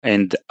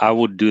And I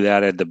would do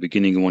that at the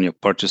beginning when you're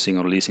purchasing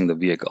or leasing the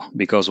vehicle,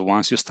 because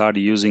once you start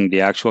using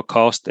the actual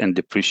cost and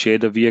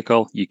depreciate the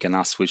vehicle, you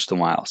cannot switch to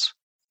miles.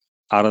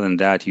 Other than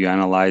that, you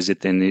analyze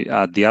it. And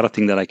the other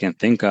thing that I can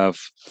think of,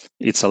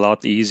 it's a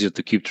lot easier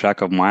to keep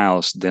track of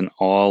miles than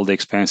all the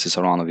expenses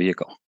around a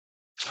vehicle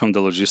from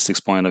the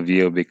logistics point of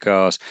view,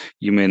 because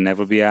you may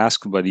never be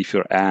asked, but if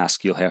you're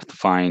asked, you'll have to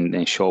find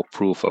and show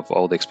proof of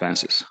all the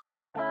expenses.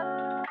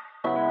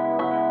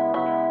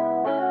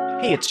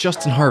 Hey, it's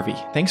Justin Harvey.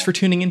 Thanks for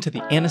tuning into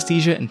the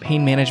Anesthesia and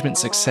Pain Management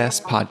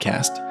Success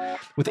podcast.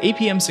 With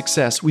APM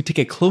Success, we take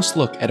a close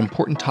look at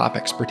important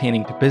topics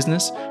pertaining to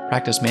business,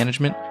 practice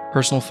management,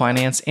 personal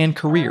finance, and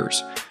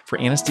careers for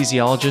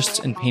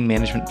anesthesiologists and pain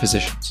management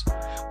physicians.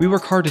 We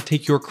work hard to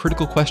take your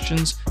critical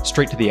questions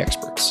straight to the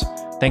experts.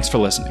 Thanks for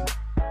listening.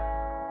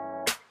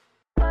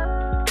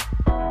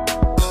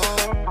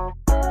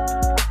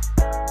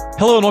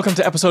 Hello and welcome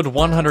to episode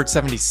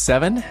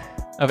 177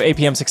 of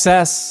APM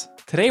Success.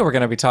 Today we're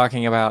going to be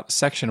talking about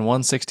Section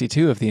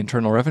 162 of the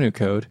Internal Revenue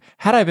Code.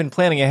 Had I been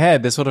planning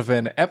ahead, this would have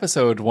been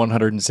episode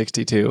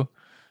 162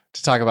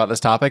 to talk about this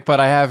topic, but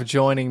I have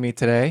joining me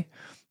today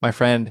my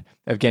friend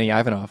Evgeny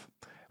Ivanov.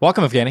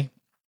 Welcome, Evgeny.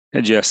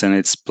 Hey, Justin,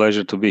 it's a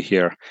pleasure to be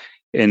here.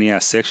 And yeah,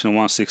 Section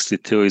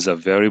 162 is a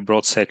very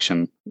broad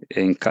section,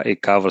 and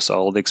it covers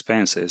all the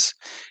expenses,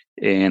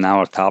 and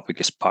our topic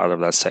is part of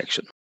that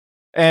section.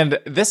 And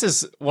this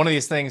is one of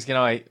these things,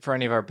 for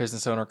any of our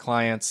business owner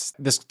clients,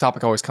 this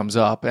topic always comes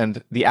up,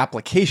 and the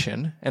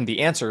application and the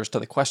answers to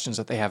the questions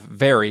that they have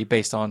vary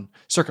based on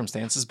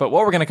circumstances. But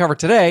what we're going to cover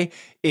today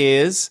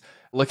is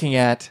looking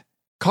at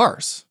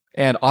cars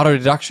and auto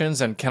deductions,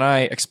 and can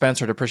I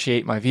expense or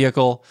depreciate my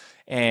vehicle,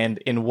 and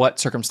in what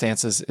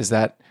circumstances is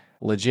that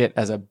legit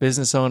as a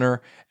business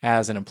owner,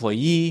 as an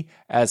employee,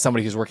 as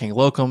somebody who's working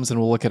locums, and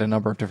we'll look at a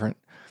number of different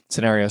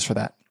scenarios for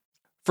that.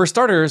 For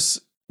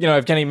starters,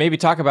 Evgeny, maybe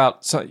talk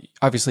about, so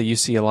obviously you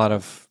see a lot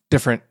of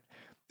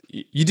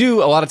you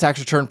do a lot of tax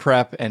return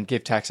prep and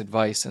give tax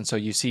advice. And so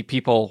you see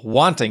people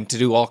wanting to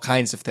do all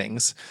kinds of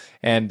things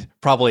and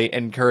probably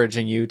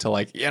encouraging you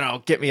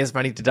to get me as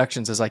many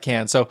deductions as I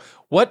can. So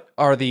what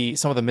are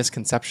some of the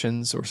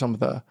misconceptions or some of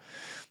the,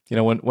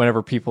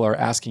 whenever people are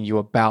asking you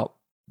about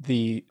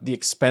the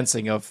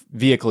expensing of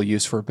vehicle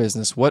use for a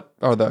business, what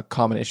are the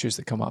common issues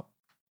that come up?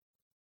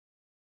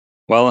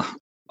 Well,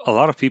 a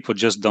lot of people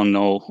just don't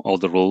know all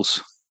the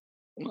rules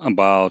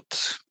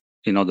about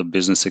the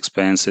business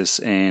expenses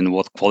and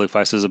what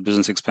qualifies as a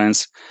business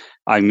expense.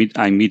 I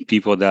meet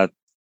people that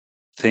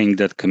think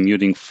that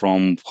commuting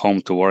from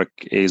home to work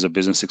is a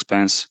business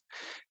expense,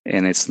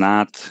 and it's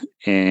not.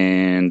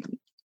 And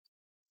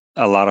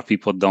a lot of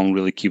people don't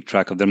really keep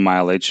track of their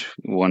mileage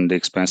when they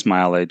expense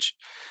mileage.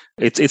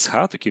 It's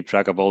hard to keep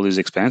track of all these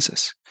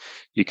expenses.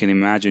 You can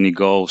imagine you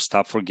go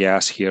stop for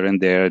gas here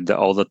and there,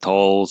 all the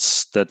tolls,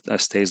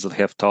 states that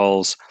have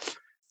tolls,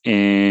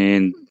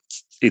 and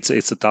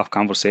it's a tough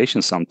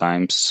conversation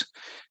sometimes.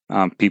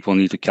 People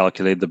need to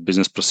calculate the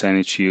business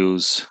percentage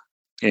use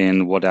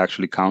and what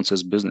actually counts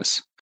as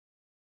business.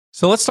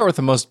 So let's start with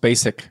the most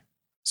basic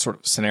sort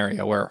of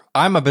scenario where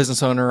I'm a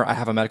business owner, I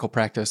have a medical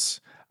practice,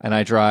 and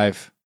I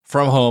drive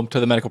from home to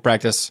the medical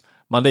practice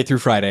Monday through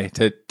Friday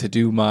to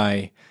do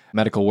my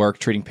medical work,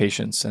 treating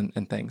patients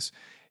and things.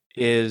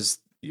 Is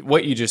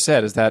what you just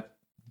said, is that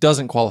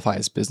doesn't qualify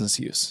as business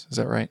use. Is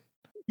that right?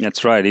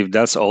 That's right. If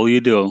that's all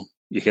you do,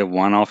 you have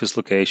one office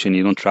location,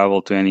 you don't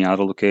travel to any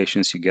other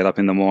locations, you get up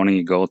in the morning,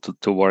 you go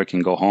to work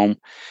and go home,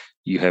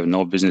 you have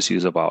no business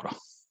use about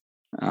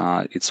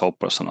it. It's all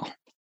personal.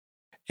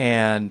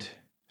 And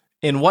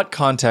in what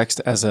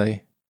context as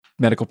a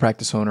medical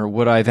practice owner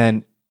would I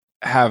then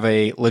have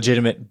a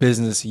legitimate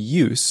business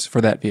use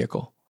for that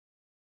vehicle?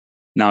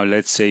 Now,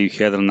 let's say you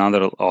had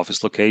another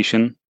office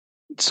location.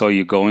 So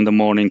you go in the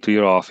morning to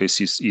your office,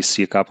 you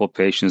see a couple of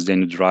patients,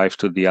 then you drive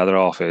to the other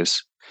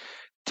office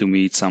to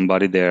meet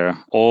somebody there,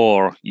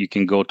 or you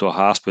can go to a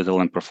hospital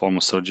and perform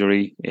a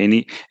surgery.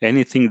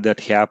 Anything that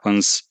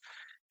happens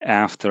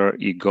after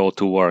you go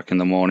to work in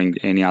the morning,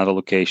 any other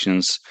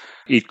locations.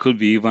 It could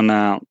be even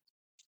a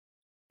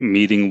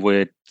meeting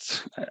with,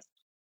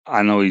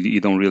 I know you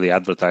don't really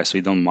advertise, so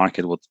you don't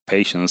market with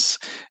patients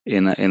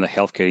in the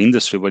healthcare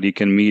industry, but you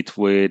can meet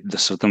with the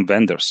certain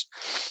vendors,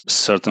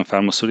 certain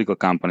pharmaceutical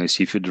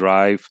companies. If you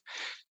drive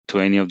to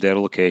any of their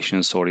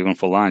locations or even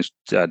for lunch,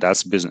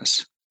 that's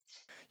business.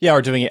 Yeah,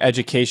 or doing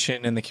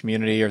education in the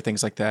community or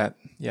things like that.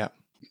 Yeah.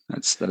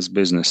 That's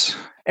business.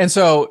 And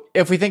so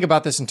if we think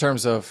about this in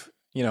terms of,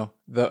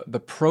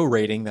 the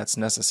prorating that's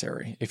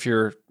necessary, if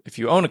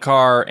you own a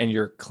car and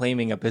you're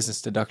claiming a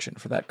business deduction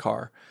for that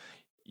car,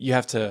 you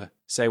have to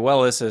say,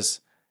 well, this is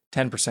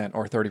 10%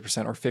 or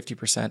 30% or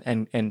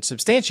 50% and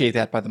substantiate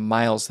that by the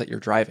miles that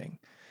you're driving.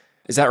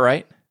 Is that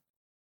right?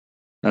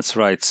 That's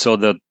right. So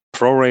the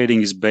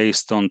prorating is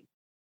based on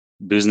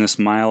business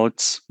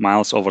miles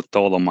over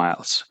total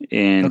miles.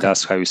 And okay,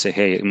 that's how you say,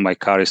 hey, my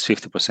car is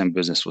 50%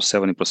 business or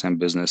 70%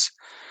 business.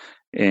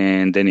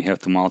 And then you have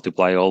to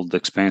multiply all the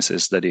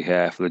expenses that you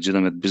have,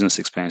 legitimate business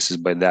expenses,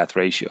 by that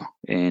ratio.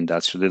 And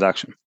that's your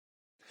deduction.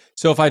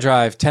 So if I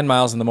drive 10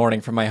 miles in the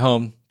morning from my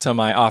home to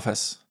my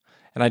office,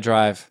 and I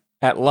drive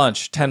at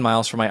lunch 10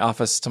 miles from my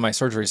office to my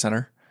surgery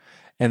center,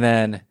 and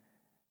then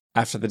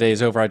after the day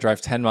is over, I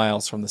drive 10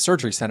 miles from the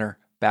surgery center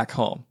back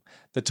home.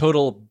 The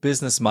total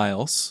business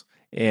miles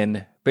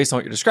in based on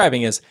what you're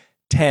describing is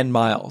 10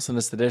 miles, and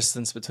it's the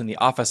distance between the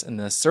office and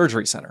the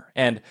surgery center.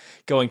 And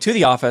going to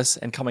the office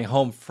and coming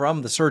home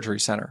from the surgery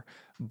center,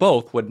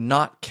 both would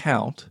not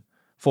count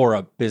for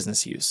a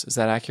business use. Is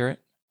that accurate?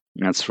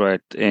 That's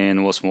right.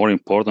 And what's more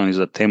important is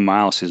that 10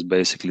 miles is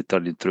basically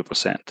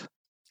 33%.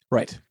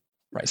 Right.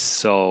 Right.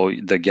 So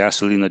the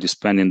gasoline that you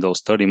spend in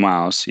those 30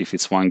 miles, if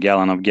it's 1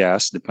 gallon of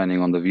gas,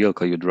 depending on the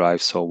vehicle you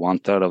drive, so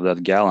 1/3 of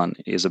that gallon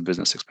is a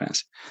business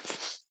expense.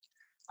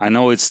 I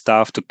know it's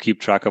tough to keep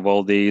track of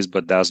all these,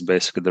 but that's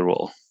basically the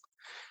rule.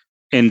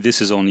 And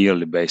this is on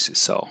yearly basis.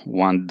 So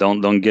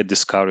don't get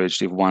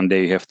discouraged if one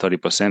day you have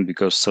 30%,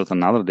 because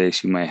certain other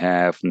days you may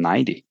have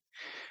 90,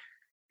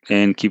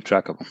 and keep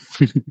track of them.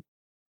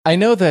 I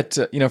know that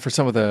for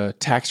some of the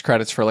tax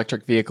credits for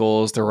electric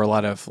vehicles, there were a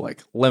lot of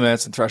like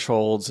limits and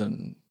thresholds,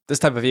 and this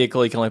type of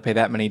vehicle you can only pay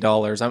that many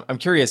dollars. I'm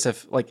curious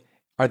if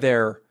are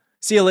there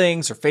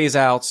ceilings or phase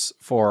outs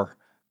for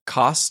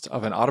cost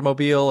of an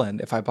automobile,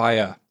 and if I buy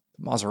a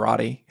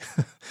Maserati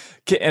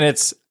and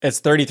it's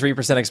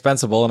 33%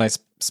 expensible, and I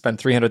spend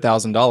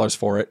 $300,000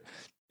 for it,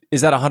 is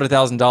that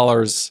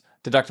 $100,000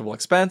 deductible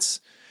expense?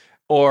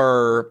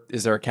 Or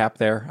is there a cap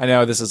there? I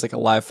know this is like a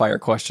live fire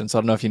question, so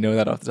I don't know if you know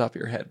that off the top of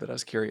your head, but I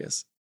was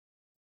curious.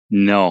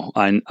 No,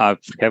 I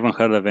haven't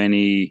heard of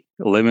any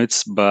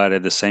limits, but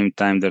at the same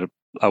time,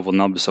 I will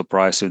not be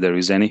surprised if there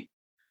is any.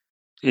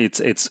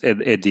 It's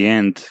at the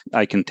end,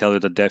 I can tell you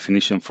the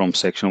definition from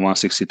Section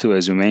 162,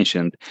 as you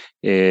mentioned,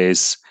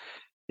 is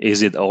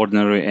it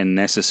ordinary and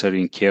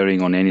necessary in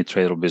carrying on any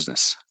trade or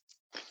business?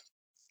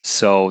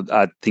 So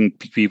I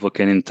think people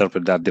can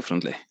interpret that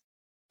differently.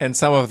 And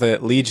some of the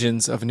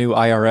legions of new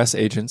IRS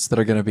agents that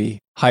are going to be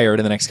hired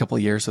in the next couple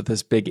of years with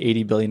this big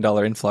 $80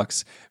 billion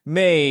influx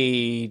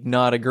may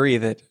not agree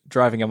that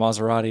driving a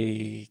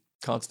Maserati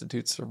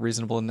constitutes a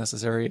reasonable and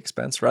necessary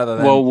expense rather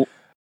than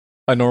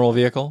a normal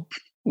vehicle.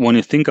 When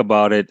you think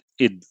about it,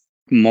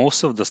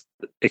 most of the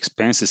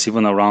expenses,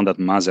 even around that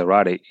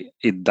Maserati,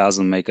 it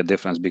doesn't make a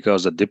difference,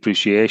 because the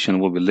depreciation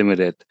will be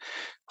limited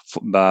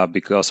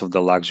because of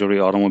the luxury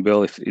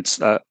automobile. If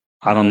it's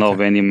I don't know of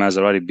any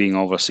Maserati being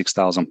over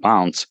 6,000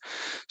 pounds.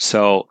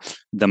 So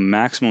the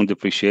maximum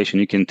depreciation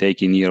you can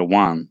take in year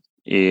one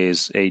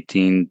is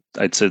 18.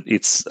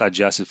 It's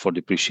adjusted for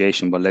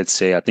depreciation, but let's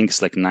say I think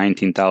it's like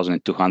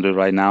 19,200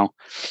 right now.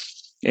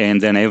 And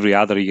then every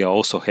other year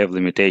also have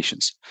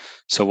limitations.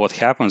 So what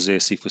happens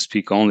is, if we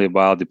speak only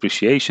about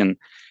depreciation,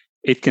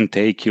 it can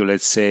take you,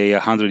 let's say,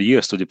 100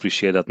 years to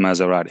depreciate that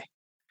Maserati,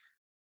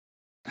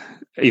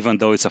 even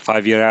though it's a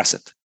 5-year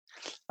asset.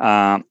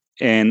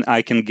 And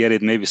I can get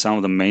it, maybe some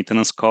of the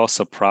maintenance costs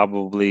are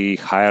probably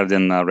higher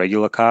than a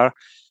regular car,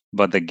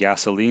 but the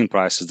gasoline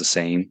price is the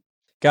same.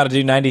 Got to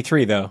do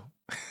 93 though.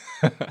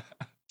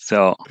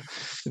 So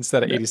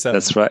instead of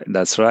 87.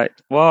 That's right.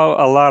 Well,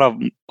 a lot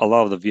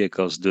of the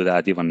vehicles do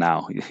that even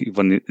now,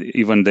 even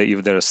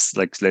if there's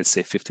like, let's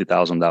say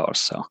 $50,000.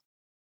 So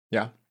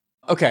yeah.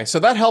 Okay, so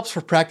that helps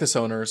for practice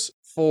owners.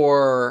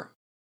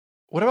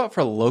 What about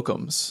for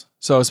locums?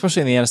 So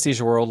especially in the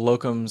anesthesia world,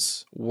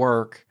 locums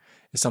work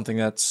is something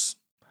that's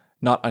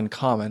not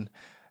uncommon.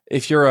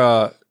 If you're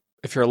a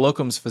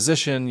locums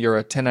physician, you're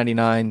a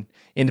 1099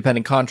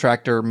 independent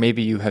contractor,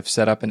 maybe you have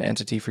set up an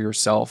entity for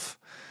yourself,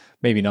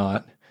 maybe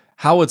not.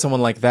 How would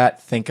someone like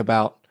that think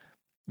about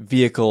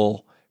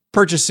vehicle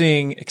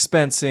purchasing,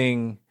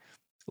 expensing,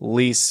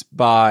 lease,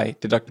 buy,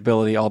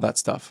 deductibility, all that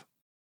stuff?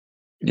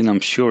 I'm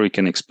sure you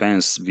can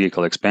expense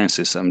vehicle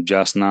expenses. I'm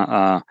just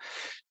not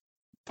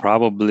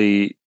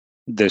probably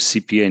their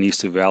CPA needs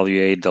to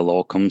evaluate the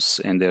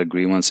locums and their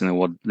agreements and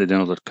what they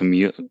know that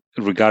commute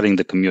regarding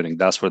the commuting.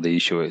 That's where the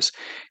issue is.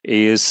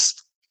 Is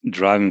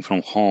driving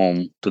from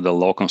home to the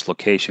locums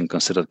location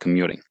considered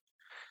commuting?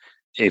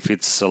 If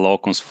it's a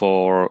locums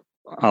for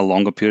a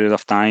longer period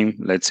of time,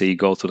 let's say you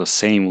go to the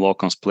same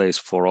locums place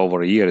for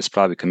over a year, it's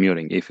probably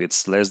commuting. If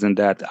it's less than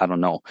that, I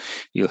don't know.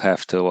 You'll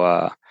have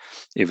to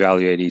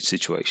evaluate each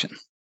situation.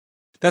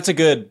 That's a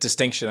good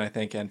distinction, I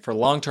think. And for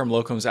long-term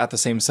locums at the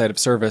same site of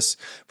service,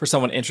 for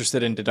someone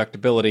interested in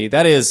deductibility,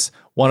 that is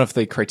one of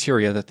the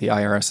criteria that the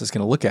IRS is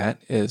going to look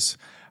at, is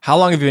how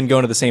long have you been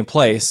going to the same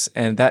place?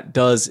 And that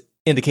does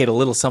indicate a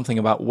little something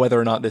about whether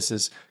or not this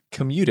is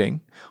commuting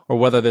or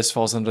whether this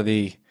falls under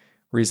the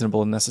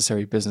reasonable and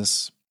necessary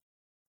business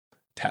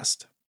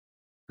test.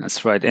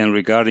 That's right. And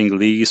regarding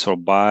lease or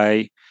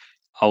buy,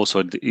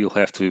 also you'll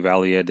have to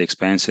evaluate the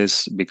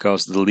expenses,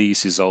 because the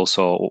lease is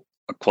also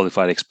a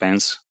qualified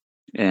expense.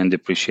 And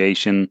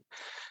depreciation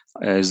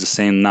is the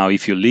same. Now,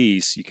 if you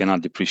lease, you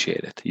cannot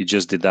depreciate it. You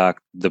just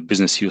deduct the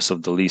business use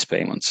of the lease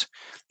payments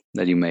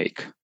that you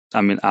make. I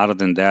mean, other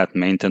than that,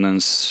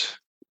 maintenance,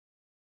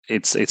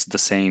 it's the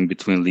same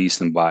between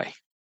lease and buy.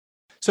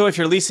 So if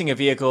you're leasing a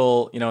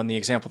vehicle, in the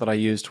example that I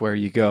used where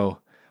you go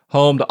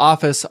home to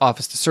office,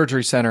 office to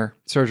surgery center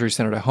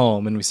to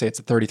home, and we say it's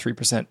a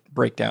 33%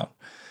 breakdown.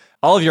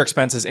 All of your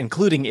expenses,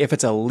 including if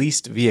it's a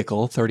leased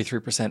vehicle,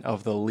 33%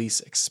 of the lease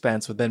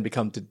expense would then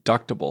become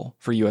deductible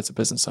for you as a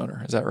business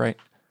owner. Is that right?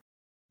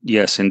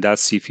 Yes, and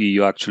that's if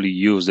you actually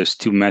use, there's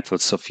two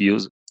methods of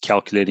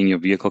calculating your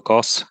vehicle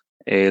costs,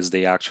 is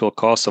the actual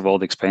cost of all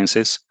the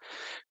expenses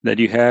that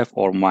you have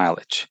or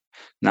mileage.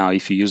 Now,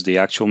 if you use the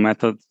actual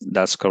method,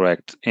 that's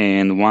correct.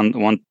 And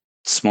one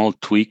small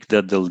tweak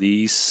that the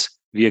lease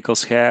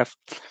vehicles have,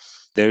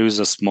 there is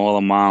a small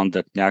amount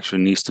that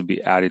actually needs to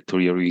be added to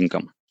your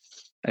income.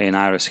 And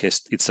IRS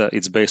has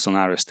it's based on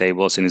IRS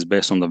tables and it's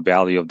based on the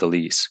value of the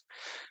lease.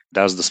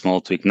 That's the small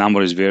tweak.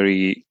 Number is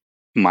very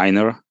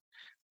minor,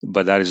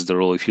 but that is the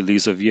rule. If you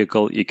lease a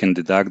vehicle, you can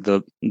deduct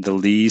the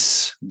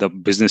lease, the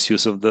business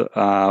use of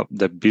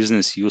the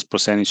business use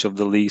percentage of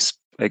the lease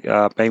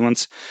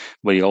payments,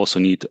 but you also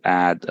need to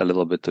add a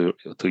little bit to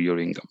your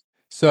income.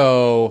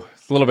 So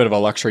a little bit of a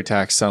luxury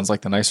tax. Sounds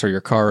like the nicer your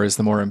car is,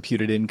 the more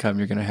imputed income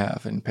you're going to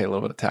have and pay a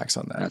little bit of tax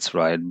on that. That's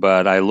right.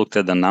 But I looked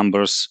at the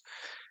numbers.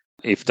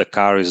 If the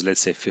car is,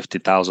 let's say,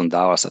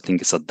 $50,000, I think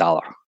it's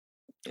 $1.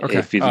 Okay.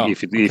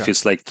 If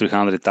it's like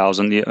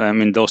 300,000, I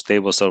mean, those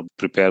tables are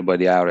prepared by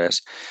the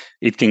IRS.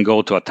 It can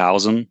go to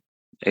 1,000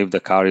 if the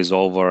car is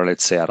over,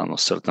 let's say, I don't know,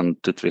 certain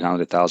to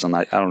 300,000.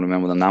 I don't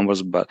remember the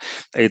numbers, but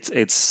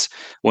it's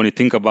when you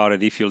think about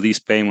it, if your lease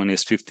payment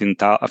is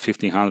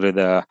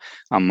 $1,500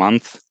 a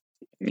month,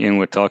 and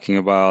we're talking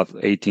about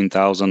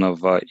 18,000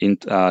 of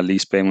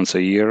lease payments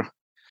a year,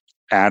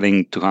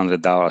 adding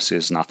 $200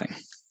 is nothing.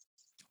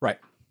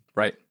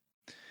 Right.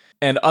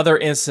 And other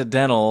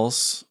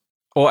incidentals.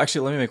 Well,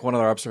 actually, let me make one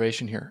other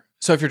observation here.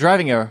 So if you're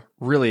driving a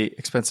really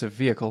expensive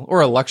vehicle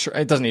or a luxury,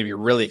 it doesn't need to be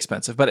really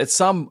expensive, but at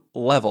some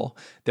level,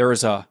 there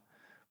is a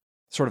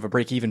sort of a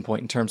break-even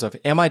point in terms of,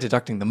 am I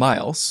deducting the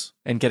miles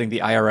and getting the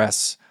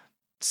IRS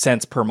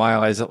cents per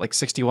mile? Is it like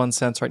 61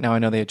 cents right now? I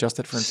know they adjust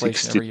it for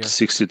inflation every year.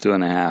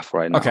 62.5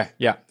 right now. Okay,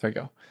 yeah, there you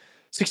go.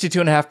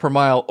 62.5 per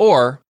mile,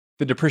 or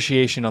the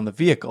depreciation on the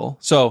vehicle.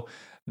 So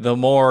the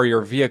more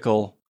your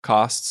vehicle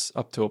costs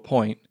up to a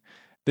point,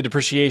 the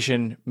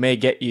depreciation may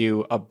get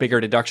you a bigger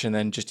deduction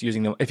than just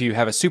using them. If you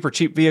have a super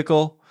cheap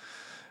vehicle,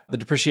 the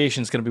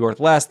depreciation is going to be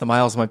worth less. The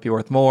miles might be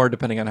worth more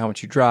depending on how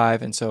much you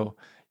drive. And so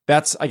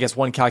that's, I guess,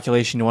 one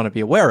calculation you want to be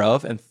aware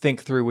of and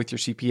think through with your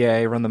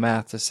CPA, run the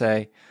math to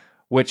say,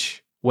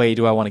 which way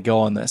do I want to go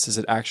on this? Is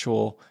it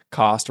actual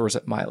cost or is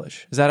it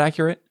mileage? Is that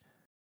accurate?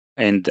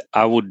 And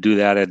I would do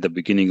that at the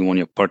beginning when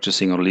you're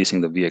purchasing or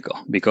leasing the vehicle,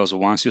 because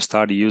once you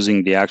start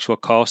using the actual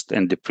cost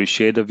and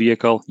depreciate the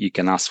vehicle, you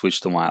cannot switch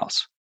to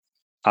miles.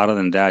 Other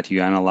than that,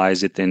 you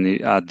analyze it. And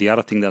the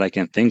other thing that I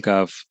can think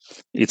of,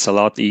 it's a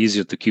lot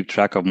easier to keep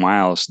track of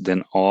miles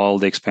than all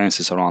the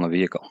expenses around a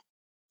vehicle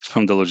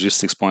from the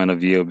logistics point of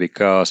view,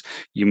 because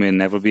you may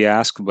never be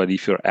asked, but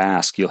if you're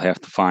asked, you'll have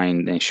to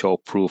find and show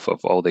proof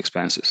of all the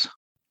expenses.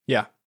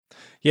 Yeah.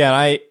 And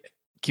I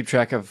keep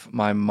track of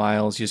my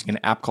miles using an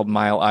app called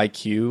Mile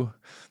IQ.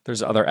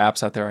 There's other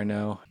apps out there I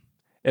know.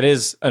 It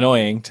is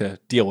annoying to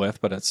deal with,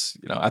 but it's,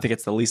 I think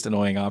it's the least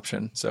annoying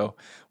option. So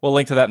we'll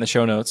link to that in the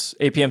show notes.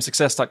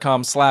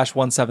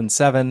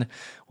 apmsuccess.com/177.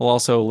 We'll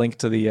also link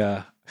to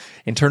the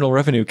Internal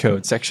Revenue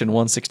Code, section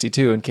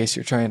 162, in case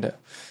you're trying to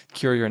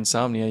cure your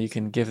insomnia. You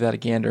can give that a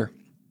gander.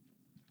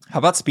 How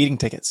about speeding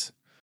tickets?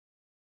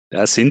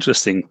 That's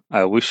interesting.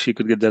 I wish you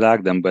could get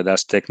deducted, but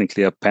that's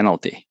technically a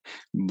penalty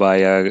by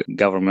a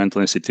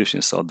governmental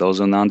institution. So those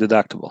are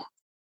non-deductible.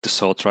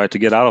 So try to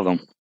get out of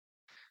them.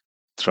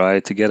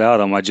 I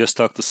just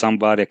talked to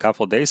somebody a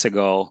couple of days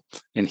ago,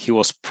 and he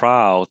was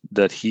proud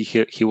that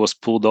he was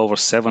pulled over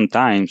 7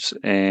 times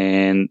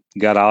and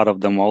got out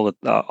of them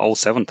all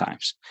 7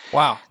 times.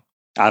 Wow.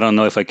 I don't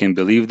know if I can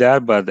believe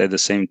that, but at the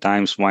same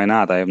time, why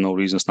not? I have no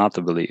reasons not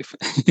to believe.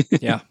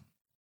 Yeah.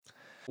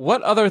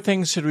 What other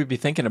things should we be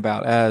thinking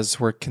about as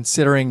we're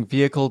considering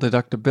vehicle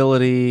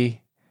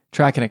deductibility,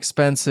 tracking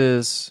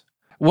expenses?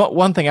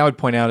 One thing I would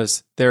point out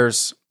is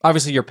there's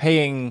obviously you're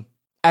paying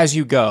as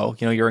you go.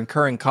 You're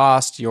incurring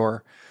costs,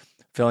 you're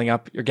filling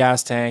up your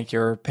gas tank,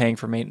 you're paying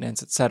for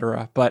maintenance,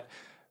 etc. But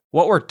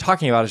what we're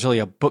talking about is really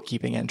a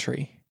bookkeeping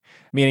entry,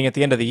 meaning at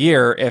the end of the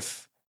year,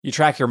 if you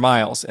track your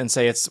miles and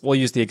say we'll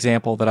use the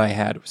example that I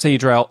had. Say you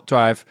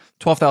drive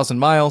 12,000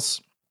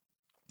 miles.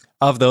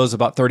 Of those,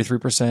 about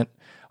 33%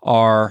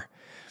 are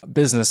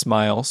business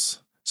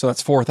miles. So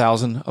that's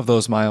 4,000 of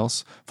those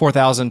miles.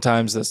 4,000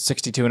 times the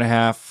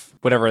 62.5,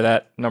 whatever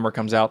that number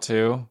comes out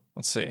to.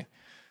 Let's see,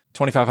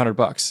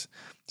 $2,500.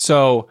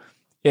 So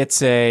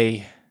it's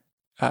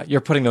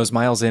you're putting those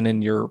miles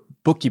in your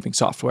bookkeeping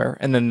software,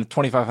 and then the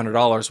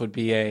 $2,500 would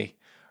be a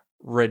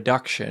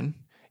reduction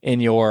in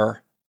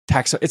your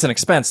tax. It's an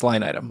expense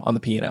line item on the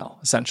P&L,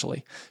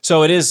 essentially.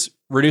 So it is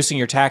reducing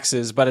your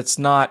taxes, but it's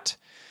not.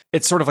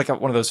 It's sort of like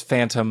one of those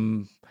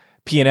phantom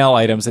P&L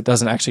items that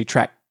doesn't actually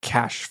track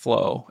cash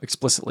flow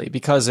explicitly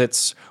because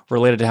it's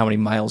related to how many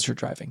miles you're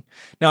driving.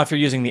 Now, if you're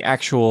using the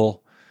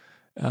actual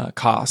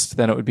cost,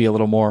 then it would be a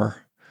little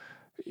more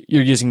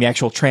you're using the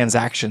actual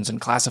transactions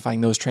and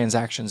classifying those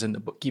transactions in the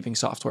bookkeeping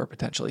software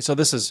potentially. So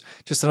this is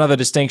just another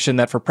distinction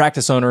that for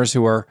practice owners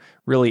who are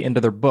really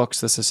into their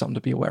books, this is something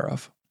to be aware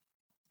of.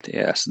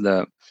 Yes,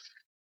 the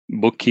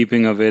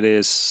bookkeeping of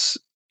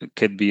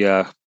could be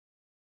a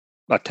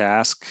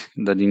task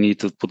that you need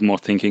to put more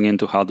thinking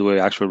into. How do I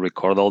actually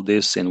record all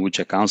this and which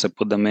accounts I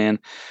put them in?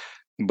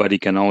 But you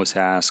can always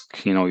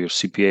ask, your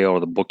CPA or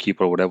the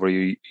bookkeeper, whatever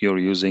you're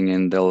using,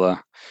 and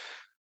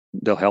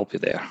they'll help you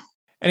there.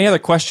 Any other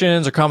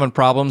questions or common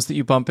problems that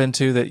you bump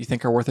into that you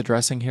think are worth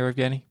addressing here,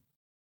 Evgeny?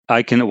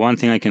 One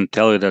thing I can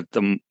tell you that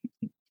the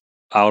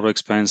auto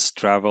expense,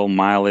 travel,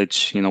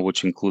 mileage,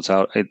 which includes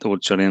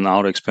which are in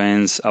auto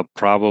expense, are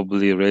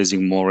probably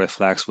raising more red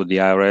flags with the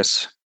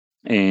IRS.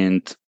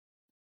 And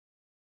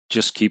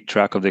just keep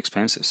track of the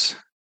expenses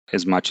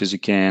as much as you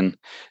can.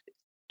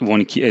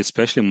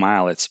 Especially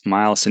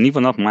miles, and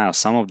even not miles,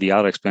 some of the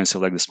other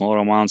expenses, like the smaller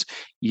amounts,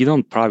 you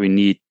don't probably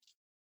need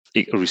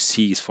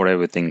receipts for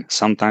everything.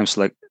 Sometimes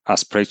like a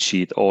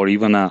spreadsheet or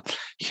even a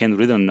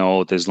handwritten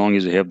note, as long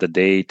as you have the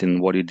date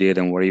and what you did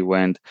and where you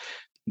went,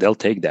 they'll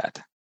take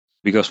that.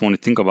 Because when you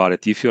think about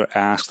it, if you're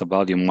asked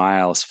about your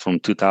miles from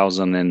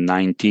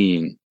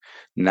 2019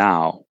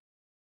 now,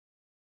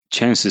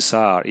 chances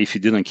are, if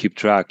you didn't keep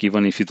track,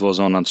 even if it was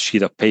on a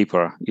sheet of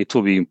paper, it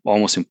will be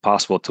almost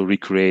impossible to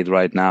recreate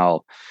right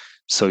now,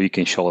 so you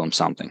can show them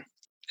something.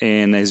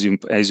 And as you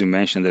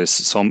mentioned,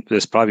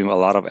 there's probably a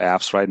lot of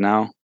apps right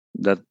now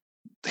that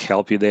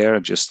help you there.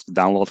 Just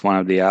download one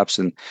of the apps,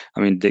 and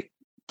the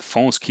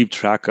phones keep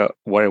track of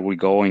where we're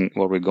going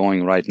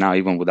right now,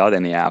 even without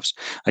any apps.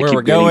 I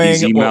keep getting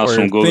these emails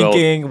from Google,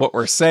 thinking, what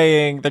we're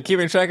saying. They're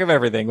keeping track of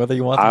everything, whether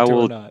you want them to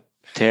or not.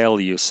 Tell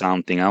you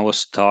something. I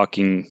was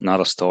talking, not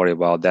a story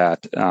about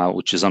that,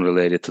 which is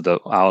unrelated to the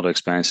auto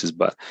expenses,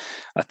 but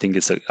I think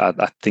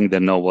I think they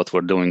know what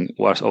we're doing.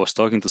 I was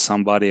talking to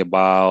somebody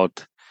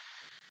about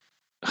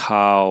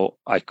how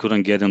I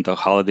couldn't get into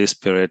holiday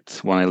spirit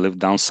when I lived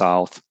down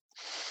south,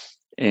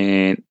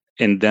 and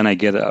then I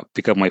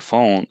pick up my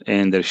phone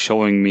and they're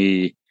showing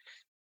me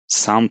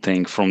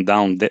something from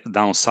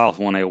down south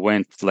when I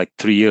went like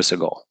 4 years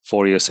ago.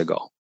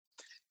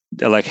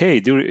 They're like, hey,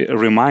 a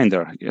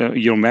reminder,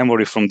 your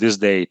memory from this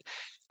date.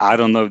 I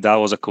don't know if that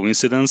was a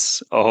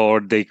coincidence or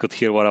they could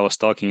hear what I was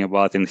talking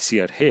about and see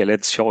it. Hey,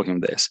 let's show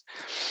him this.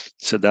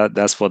 So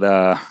that's what,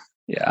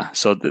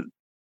 So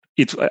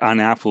an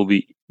app will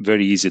be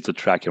very easy to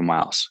track your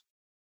miles,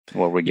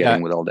 what we're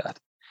getting with all that.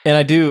 And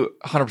I do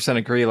 100%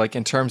 agree. Like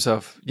in terms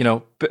of,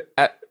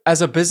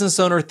 as a business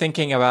owner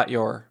thinking about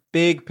your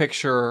big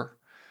picture,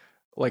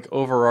 like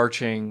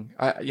overarching,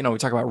 we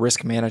talk about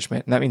risk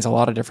management, and that means a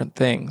lot of different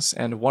things.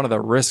 And one of the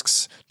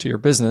risks to your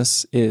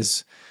business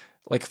is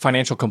like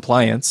financial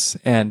compliance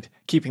and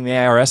keeping the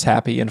IRS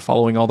happy and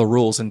following all the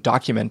rules and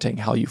documenting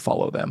how you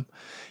follow them.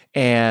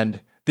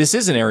 And this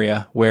is an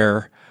area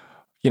where,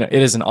 it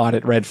is an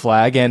audit red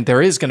flag, and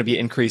there is going to be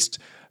increased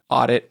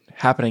audit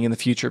happening in the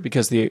future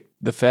because the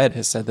Fed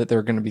has said that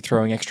they're going to be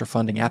throwing extra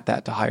funding at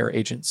that to hire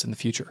agents in the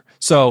future.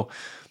 So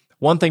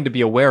one thing to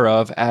be aware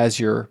of as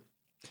you're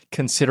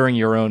considering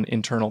your own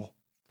internal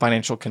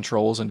financial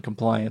controls and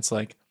compliance,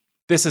 like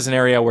this is an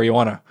area where you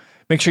want to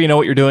make sure you know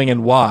what you're doing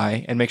and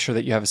why, and make sure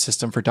that you have a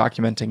system for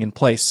documenting in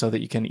place so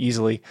that you can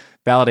easily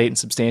validate and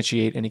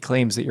substantiate any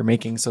claims that you're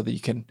making so that you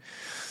can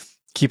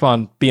keep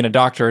on being a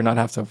doctor and not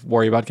have to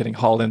worry about getting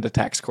hauled into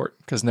tax court,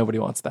 because nobody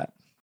wants that.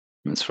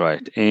 That's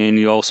right. And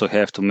you also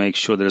have to make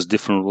sure there's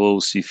different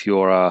rules if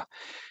you're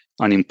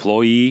an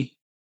employee,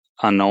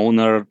 an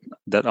owner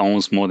that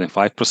owns more than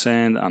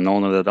 5%, an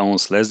owner that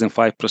owns less than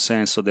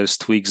 5%. So there's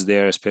tweaks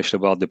there, especially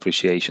about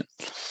depreciation.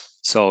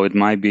 So it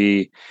might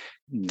be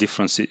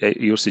different.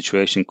 Your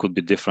situation could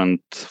be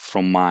different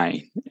from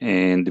mine,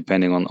 and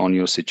depending on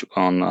your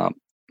situation,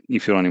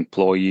 if you're an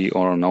employee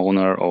or an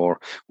owner,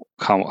 or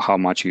how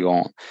much you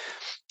own.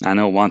 I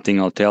know one thing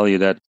I'll tell you,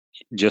 that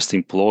just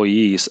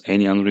employees,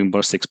 any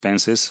unreimbursed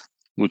expenses,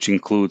 which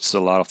includes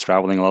a lot of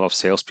traveling, a lot of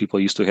salespeople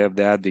used to have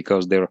that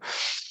because they're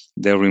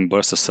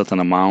reimbursed a certain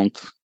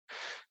amount,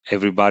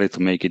 everybody, to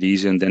make it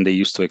easy, and then they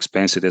used to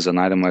expense it as an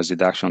itemized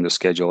deduction on the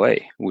Schedule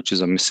A, which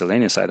is a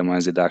miscellaneous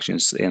itemized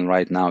deductions. And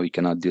right now you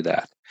cannot do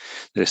that.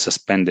 They're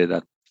suspended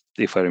at,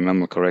 if I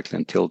remember correctly,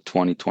 until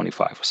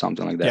 2025 or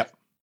something like that. Yep.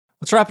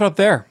 Let's wrap it up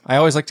there. I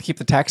always like to keep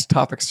the tax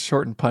topics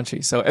short and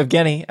punchy. So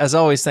Evgeny, as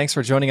always, thanks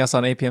for joining us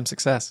on APM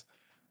Success.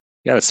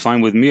 Yeah, it's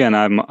fine with me, and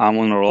I'm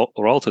on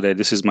a roll today.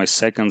 This is my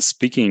second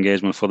speaking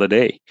engagement for the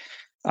day.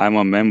 I'm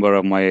a member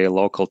of my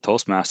local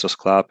Toastmasters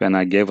club, and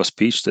I gave a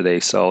speech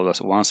today. So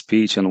that's one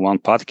speech and one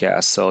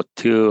podcast. So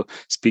 2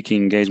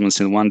 speaking engagements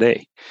in one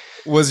day.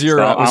 Was your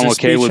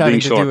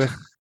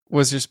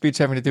speech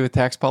having to do with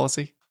tax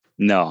policy?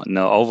 No.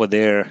 Over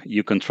there,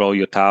 you control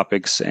your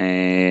topics,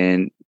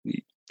 and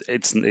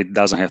it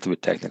doesn't have to be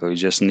technical. You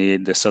just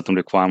need the certain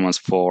requirements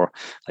for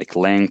like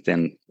length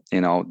and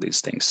these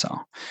things. So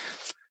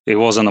it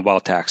wasn't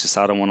about taxes.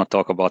 I don't want to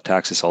talk about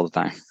taxes all the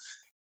time.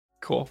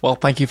 Cool. Well,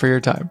 thank you for your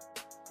time.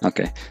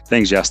 Okay.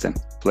 Thanks, Justin.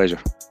 Pleasure.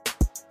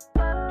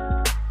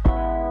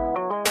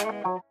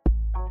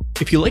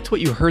 If you liked what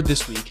you heard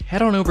this week,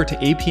 head on over to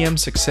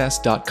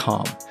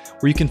apmsuccess.com,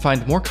 where you can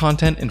find more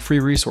content and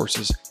free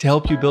resources to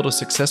help you build a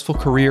successful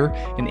career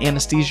in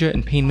anesthesia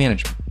and pain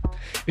management.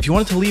 If you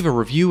wanted to leave a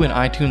review in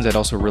iTunes, I'd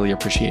also really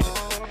appreciate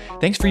it.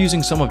 Thanks for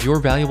using some of your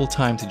valuable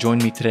time to join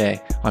me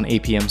today on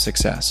APM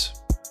Success.